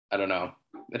 I don't know.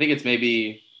 I think it's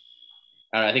maybe,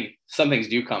 I think some things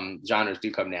genres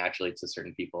do come naturally to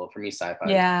certain people. For me, sci-fi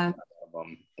is one of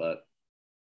them, but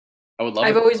I would love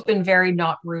I've always been very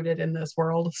not rooted in this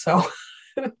world, so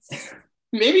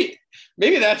maybe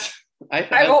that's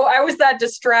I was that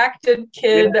distracted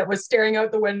kid that was staring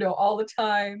out the window all the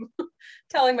time,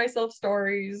 telling myself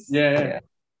stories. Yeah.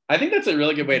 I think that's a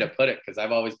really good way to put it because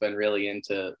I've always been really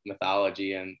into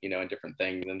mythology and, and different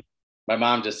things. And my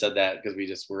mom just said that because we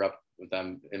just were up with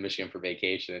them in Michigan for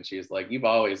vacation. And she was like, you've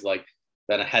always like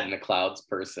been a head in the clouds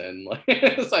person.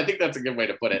 So I think that's a good way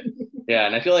to put it. Yeah.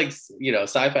 And I feel like,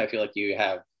 sci-fi, I feel like you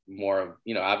have more of,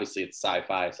 obviously it's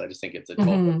sci-fi. So I just think it's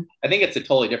I think it's a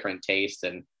totally different taste.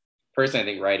 And personally, I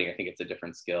think writing, I think it's a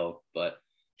different skill, but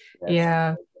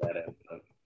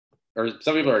or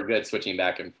some people are good switching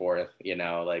back and forth,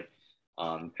 like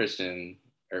Christian,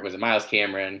 or was it Miles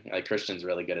Cameron? Like Christian's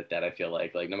really good at that. I feel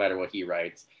like no matter what he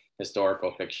writes,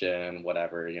 historical fiction,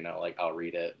 whatever, like I'll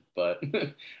read it. But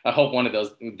I hope one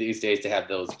of these days to have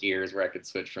those gears where I could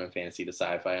switch from fantasy to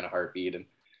sci-fi in a heartbeat. And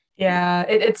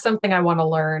it's something I want to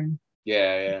learn.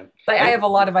 Yeah. I have a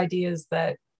lot of ideas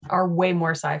that are way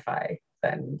more sci-fi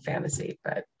than fantasy,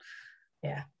 but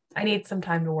yeah, I need some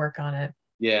time to work on it.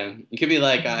 Yeah, it could be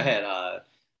like I had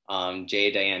J.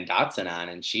 Diane Dotson on,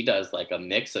 and she does like a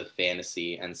mix of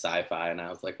fantasy and sci-fi, and I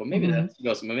was like, well, maybe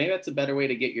maybe that's a better way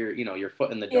to get your your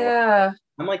foot in the door. Yeah,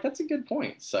 I'm like, that's a good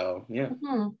point. So yeah,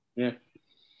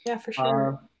 yeah, for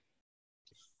sure.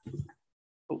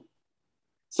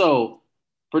 So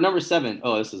for number 7,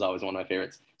 this is always one of my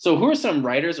favorites. So who are some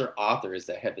writers or authors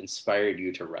that have inspired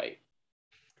you to write?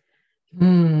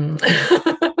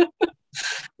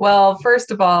 Well, first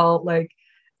of all, like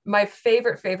my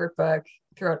favorite book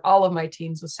throughout all of my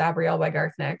teens was Sabriel by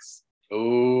Garth Nix.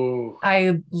 Oh,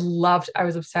 I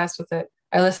was obsessed with it.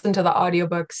 I listened to the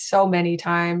audiobook so many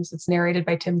times. It's narrated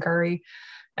by Tim Curry,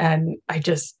 and I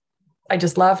just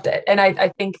loved it. And I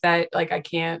think that like I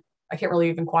can't really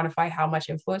even quantify how much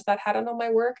influence that had on all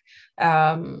my work.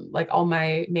 Like all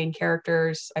my main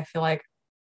characters, I feel like,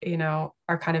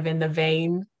 are kind of in the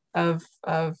vein of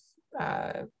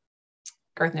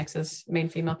Garth Nix's main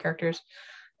female characters.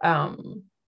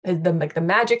 The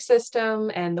magic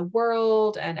system and the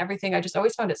world and everything. I just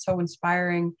always found it so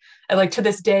inspiring. And like to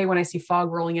this day, when I see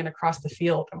fog rolling in across the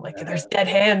field, I'm like, there's dead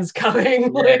hands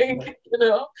coming,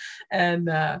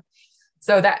 and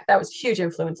so that was a huge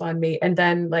influence on me. And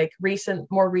then like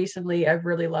more recently, I've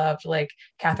really loved like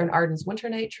Catherine Arden's Winter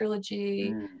Night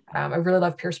trilogy. I really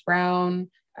love Pierce Brown,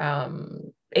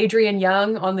 Adrienne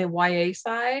Young on the YA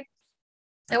side.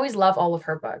 I always love all of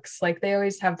her books. Like they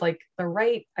always have like the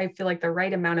right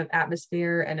amount of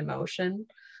atmosphere and emotion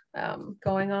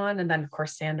going on. And then of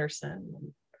course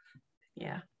Sanderson.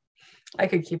 Yeah, I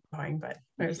could keep going, but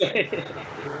there's like,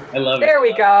 I love there it.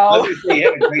 we go. You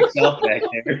have a great shelf back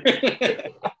there.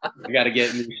 I got to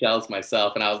get new shelves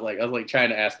myself. And I was like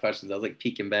trying to ask questions. I was like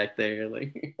peeking back there.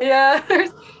 Like yeah,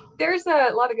 there's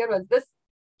a lot of good ones.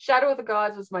 Shadow of the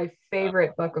Gods was my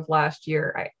favorite book of last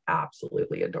year. I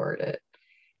absolutely adored it.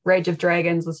 Rage of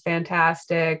Dragons was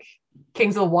fantastic.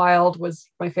 Kings of the Wild was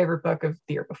my favorite book of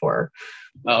the year before.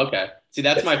 Oh, okay. See,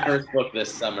 that's my first book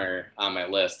this summer on my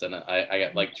list, and I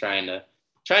got like trying to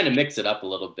mix it up a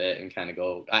little bit and kind of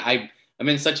go. I'm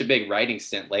in such a big writing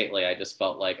stint lately. I just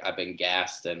felt like I've been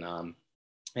gassed, and I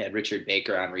had Richard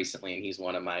Baker on recently, and he's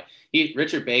one of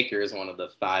Richard Baker is one of the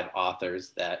 5 authors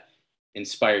that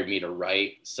inspired me to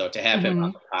write. So to have him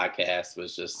on the podcast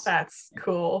was just, that's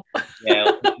cool. Yeah,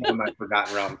 like one of my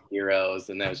Forgotten Realm heroes,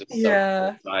 and that was just so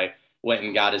cool. So I went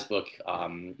and got his book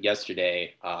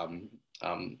yesterday,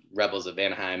 Rebels of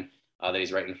Anaheim, that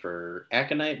he's writing for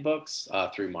Aconite Books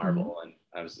through Marvel, and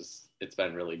it's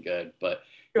been really good. But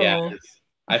cool. Yeah,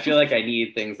 I feel like I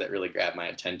need things that really grab my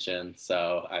attention.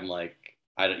 So I'm like,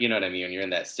 you know what I mean? When you're in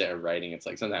that state of writing, it's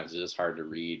like sometimes it's just hard to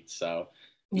read. So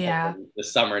yeah, the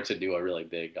summer to do a really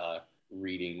big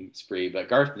reading spree. But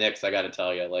Garth Nix, I got to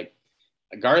tell you, like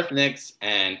Garth Nix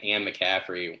and Anne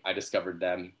McCaffrey, I discovered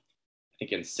them, I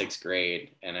think in 6th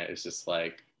grade, and it was just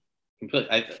like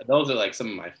those are like some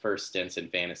of my first stints in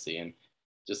fantasy, and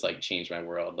just like changed my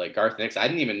world. Like Garth Nix, I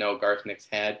didn't even know Garth Nix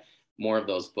had more of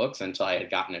those books until I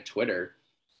had gotten a Twitter.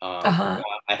 I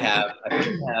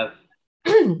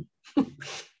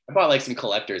bought like some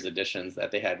collector's editions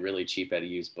that they had really cheap at a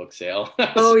used book sale.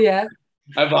 Oh yeah.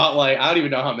 I bought like, I don't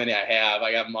even know how many I have.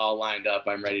 I got them all lined up.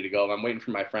 I'm ready to go. I'm waiting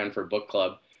for my friend for book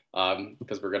club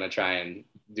because we're going to try and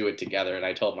do it together. And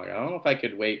I told him, I don't know if I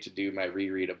could wait to do my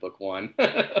reread of book 1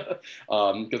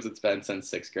 because it's been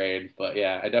since 6th grade. But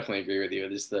yeah, I definitely agree with you.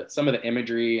 Just some of the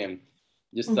imagery and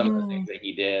just some of the things that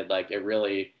he did, like it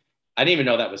really, I didn't even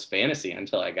know that was fantasy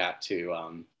until I got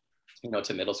to,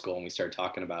 to middle school and we started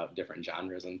talking about different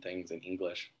genres and things in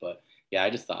English. But yeah, I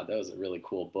just thought that was a really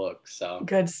cool book. So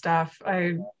good stuff.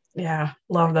 I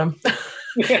love them.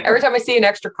 Every time I see an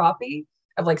extra copy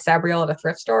of like Sabriel at a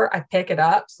thrift store, I pick it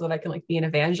up so that I can like be an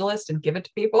evangelist and give it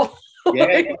to people.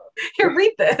 Like, here,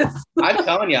 read this. I'm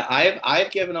telling you,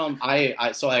 I've given them.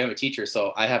 So I am a teacher,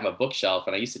 so I have a bookshelf,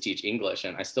 and I used to teach English,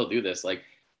 and I still do this. Like,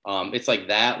 it's like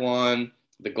that one,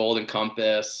 The Golden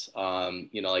Compass,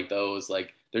 like those.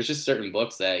 Like, there's just certain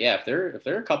books that, if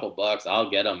they're a couple bucks,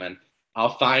 I'll get them, and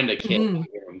I'll find a kid to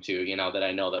give them to, that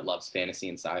I know that loves fantasy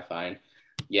and sci-fi. And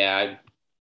yeah, I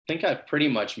think I've pretty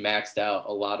much maxed out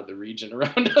a lot of the region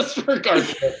around us for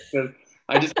Garth Nix.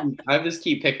 I just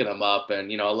keep picking them up,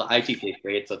 and I teach 8th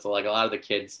grade, so it's like a lot of the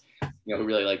kids, who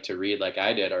really like to read like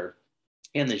I did are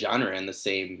in the genre in the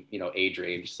same age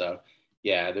range. So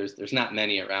yeah, there's not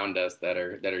many around us that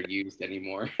are used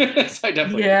anymore. So I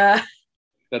definitely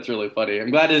that's really funny.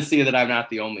 I'm glad to see that I'm not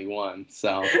the only one.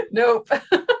 So nope.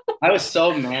 I was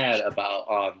so mad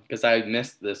about because I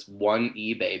missed this one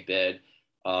eBay bid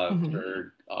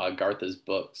for Garth's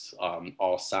books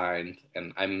all signed,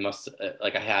 and I must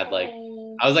I had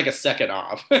I was like a second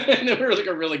off, and it was like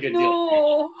a really good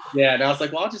deal. Yeah, and I was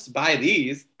like, well, I'll just buy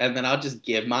these, and then I'll just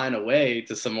give mine away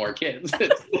to some more kids.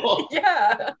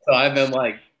 Yeah. So I've been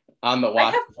like on the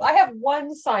watch. I have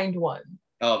one signed one.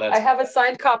 Oh, I have a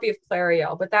signed copy of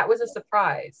Clariel, but that was a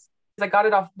surprise because I got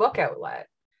it off Book Outlet.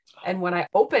 And when I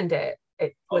opened it,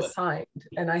 it was signed,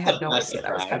 and I had no idea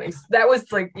that was coming. That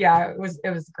was like, it was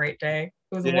a great day.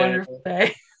 It was a wonderful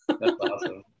day. That's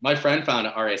awesome. My friend found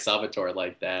an R.A. Salvatore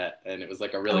like that, and it was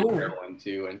like a really rare one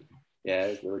too. And yeah, it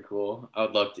was really cool.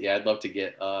 I'd love to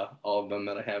get all of them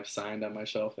that I have signed on my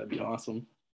shelf. That'd be awesome.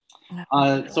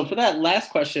 So for that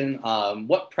last question,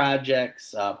 what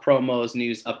projects, promos,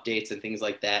 news updates, and things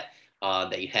like that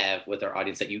that you have with our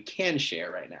audience that you can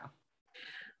share right now?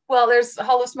 Well, there's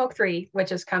Hollowsmoke 3,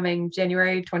 which is coming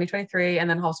January 2023, and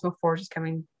then Hollowsmoke 4 is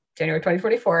coming January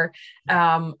 2024.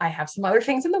 I have some other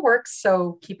things in the works,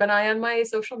 so keep an eye on my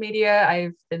social media.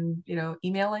 I've been,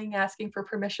 emailing, asking for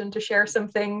permission to share some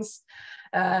things.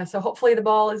 So hopefully the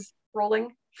ball is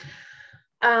rolling.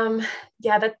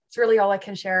 That's really all I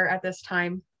can share at this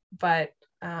time. But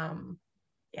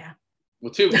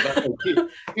Well, two books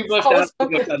on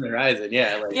the horizon.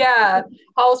 Yeah.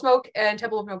 Hollowsmoke and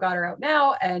Temple of No God are out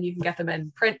now, and you can get them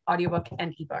in print, audiobook,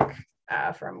 and ebook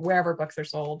from wherever books are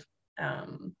sold.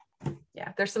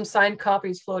 There's some signed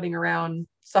copies floating around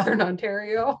Southern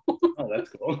Ontario. Oh, that's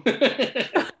cool.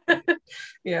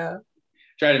 Yeah.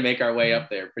 Try to make our way up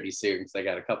there pretty soon because I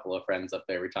got a couple of friends up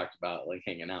there. We talked about like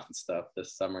hanging out and stuff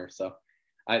this summer. So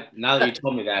now that you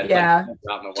told me that,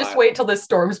 just wait till this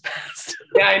storm's passed.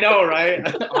 Yeah, I know, right?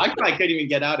 I probably couldn't even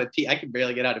get out of I can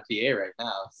barely get out of PA right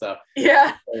now. So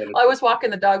yeah, I was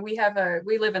walking the dog. We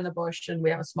live in the bush, and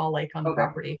we have a small lake on the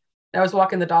property. I was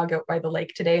walking the dog out by the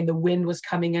lake today, and the wind was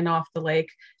coming in off the lake.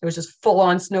 It was just full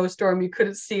on snowstorm. You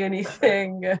couldn't see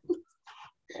anything.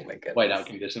 Oh my goodness. Whiteout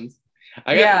conditions.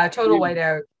 Total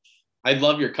whiteout. I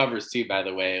love your covers too, by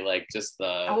the way. Like just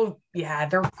the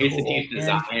they're cool,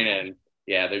 design, and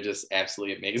they're just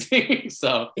absolutely amazing.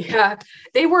 So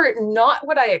they were not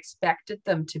what I expected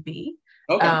them to be.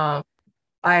 Okay.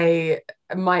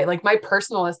 My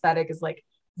personal aesthetic is like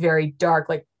very dark,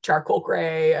 like charcoal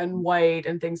gray and white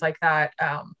and things like that.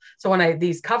 So when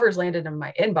these covers landed in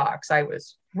my inbox, I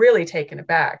was really taken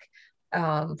aback.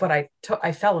 But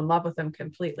I fell in love with them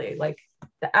completely. Like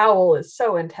the owl is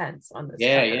so intense on this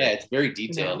cover. It's very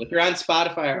detailed. If you're on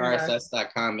Spotify or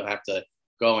RSS.com, you'll have to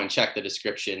go and check the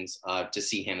descriptions to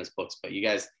see Hannah's books. But you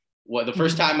guys, the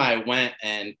first time I went,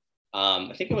 and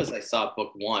I think I saw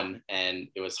book 1, and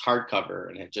it was hardcover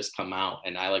and it had just come out,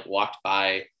 and I like walked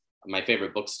by my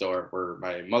favorite bookstore where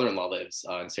my mother-in-law lives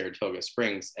in Saratoga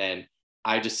Springs, and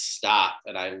I just stopped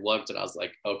and I looked and I was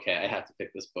like, okay, I have to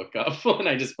pick this book up. And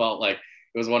I just felt like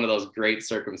it was one of those great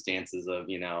circumstances of,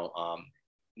 I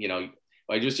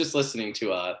was just listening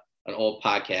to an old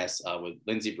podcast with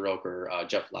Lindsay Broker,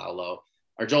 Joe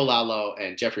Lallo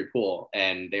and Jeffrey Poole.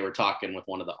 And they were talking with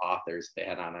one of the authors they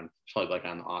had on. I'm probably like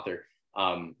on the author.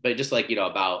 But just like,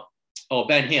 about,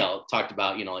 Ben Hale talked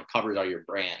about, like covers are your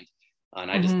brand.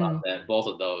 And I just thought that both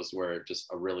of those were just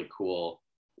a really cool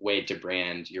way to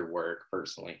brand your work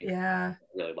personally. Yeah. I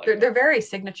really like they're very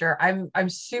signature. I'm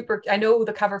super, I know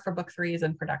the cover for book 3 is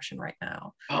in production right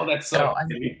now. Oh, that's so I'm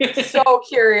so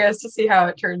curious to see how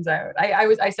it turns out.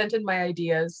 I sent in my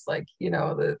ideas, like,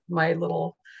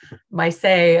 my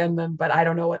say, and then, but I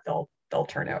don't know what they'll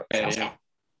turn out. So.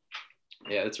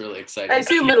 Yeah, that's really exciting. I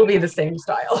assume it'll be the same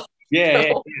style.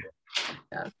 Yeah.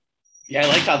 Yeah, I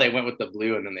like how they went with the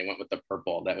blue and then they went with the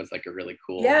purple. That was like a really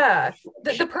cool. Yeah,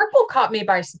 the purple caught me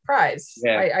by surprise.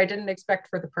 Yeah. I didn't expect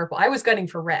for the purple. I was gunning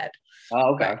for red.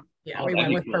 Oh, okay. We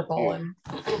went with purple too. and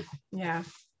yeah.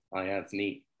 Oh yeah, it's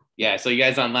neat. Yeah, so you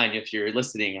guys online, if you're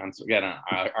listening on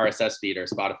RSS feed or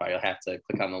Spotify, you'll have to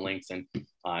click on the links and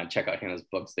check out Hannah's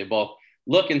books. They both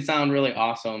look and sound really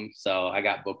awesome. So I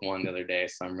got book 1 the other day,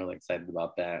 so I'm really excited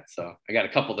about that. So I got a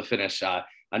couple to finish.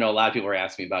 I know a lot of people are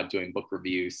asking me about doing book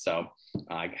reviews, so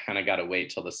I kind of got to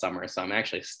wait till the summer. So I'm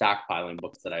actually stockpiling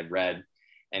books that I've read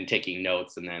and taking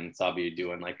notes, and then so I'll be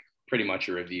doing like pretty much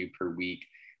a review per week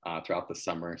throughout the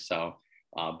summer. So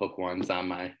book 1's on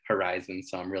my horizon,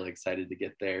 so I'm really excited to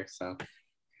get there. So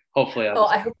hopefully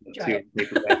I hope you enjoy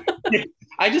it.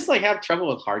 I just like have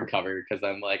trouble with hardcover because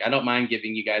I'm like, I don't mind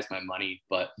giving you guys my money,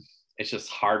 but it's just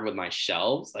hard with my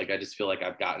shelves. Like I just feel like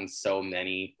I've gotten so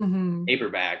many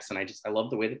paperbacks, and I love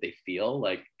the way that they feel.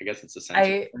 Like I guess it's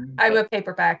essential. I'm a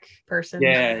paperback person.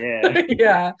 Yeah.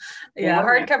 yeah.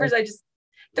 Hardcovers,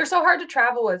 they're so hard to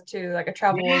travel with too. Like I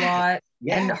travel a lot,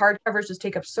 and the hardcovers just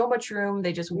take up so much room.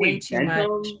 They just weigh too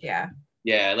much.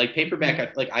 Yeah. Like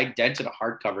paperback, I dented a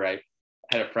hardcover. I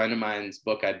had a friend of mine's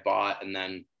book I'd bought, and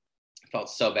then I felt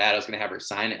so bad I was gonna have her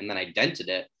sign it, and then I dented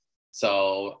it.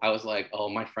 So I was like, oh,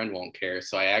 my friend won't care.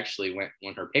 So I actually went,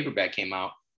 when her paperback came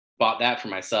out, bought that for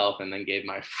myself, and then gave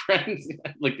my friends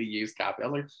like the used copy. I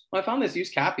was like, well, I found this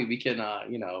used copy. We can,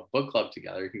 book club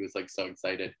together. He was like so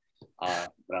excited. But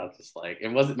I was just like, it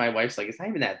wasn't, my wife's like, it's not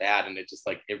even that bad. And it just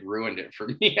like, it ruined it for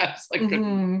me. I was like,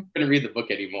 couldn't read the book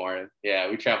anymore. Yeah,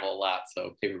 we travel a lot.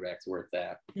 So paperback's worth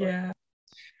that. But, yeah.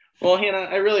 Well, Hannah,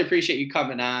 I really appreciate you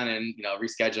coming on and,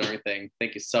 rescheduling everything.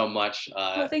 Thank you so much.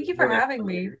 Well, thank you for having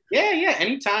me. Yeah.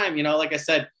 Anytime, like I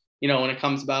said, when it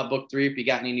comes about book 3, if you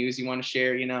got any news you want to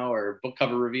share, or book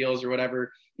cover reveals or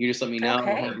whatever, you just let me know.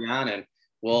 Okay. We'll have you on, and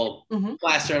we'll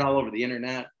plaster it all over the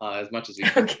internet as much as we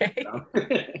can.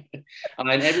 Okay.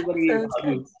 And everybody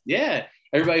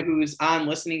who's on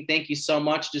listening, thank you so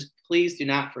much. Just please do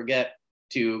not forget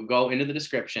to go into the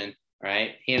description. All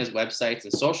right, Hannah's websites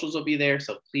and socials will be there,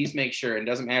 so please make sure, and it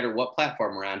doesn't matter what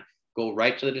platform we're on, go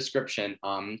right to the description,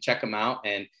 check them out,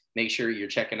 and make sure you're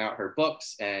checking out her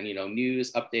books and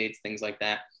news, updates, things like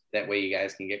that. That way you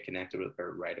guys can get connected with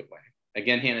her right away.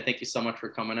 Again, Hannah, thank you so much for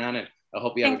coming on, and I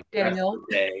hope you have a good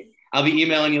day. I'll be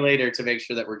emailing you later to make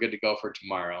sure that we're good to go for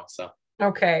tomorrow. So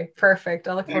okay, perfect.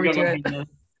 I look forward to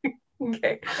it.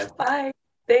 Okay, bye.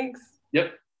 Thanks.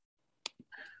 Yep.